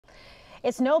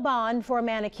It's no bond for a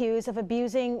man accused of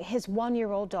abusing his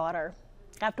one-year-old daughter.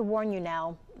 I have to warn you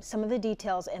now, some of the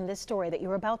details in this story that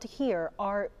you're about to hear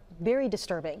are very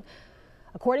disturbing.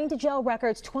 According to jail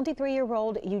records,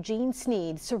 23-year-old Eugene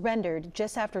Sneed surrendered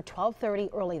just after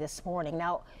 12:30 early this morning.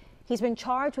 Now, he's been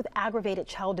charged with aggravated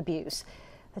child abuse.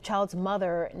 The child's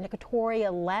mother,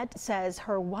 Nicatoria Lett, says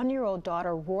her one-year-old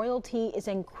daughter, Royalty, is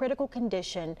in critical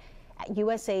condition at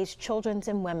USA's Children's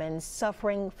and Women's,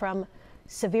 suffering from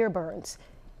severe burns.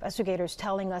 Investigators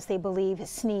telling us they believe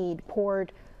Sneed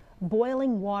poured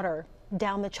boiling water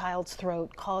down the child's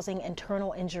throat, causing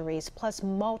internal injuries, plus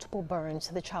multiple burns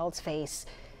to the child's face.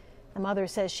 The mother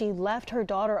says she left her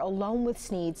daughter alone with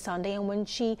Sneed Sunday, and when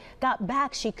she got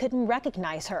back, she couldn't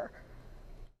recognize her.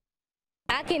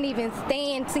 I can't even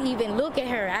stand to even look at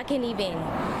her. I can't even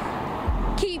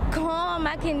keep calm.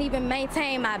 I can't even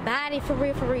maintain my body for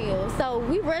real. So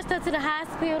we rushed her to the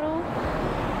hospital,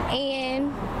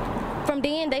 and from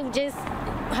then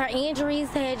her injuries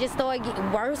had just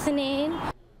started worsening.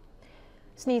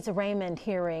 Sneed's arraignment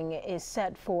hearing is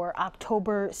set for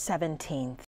October 17th.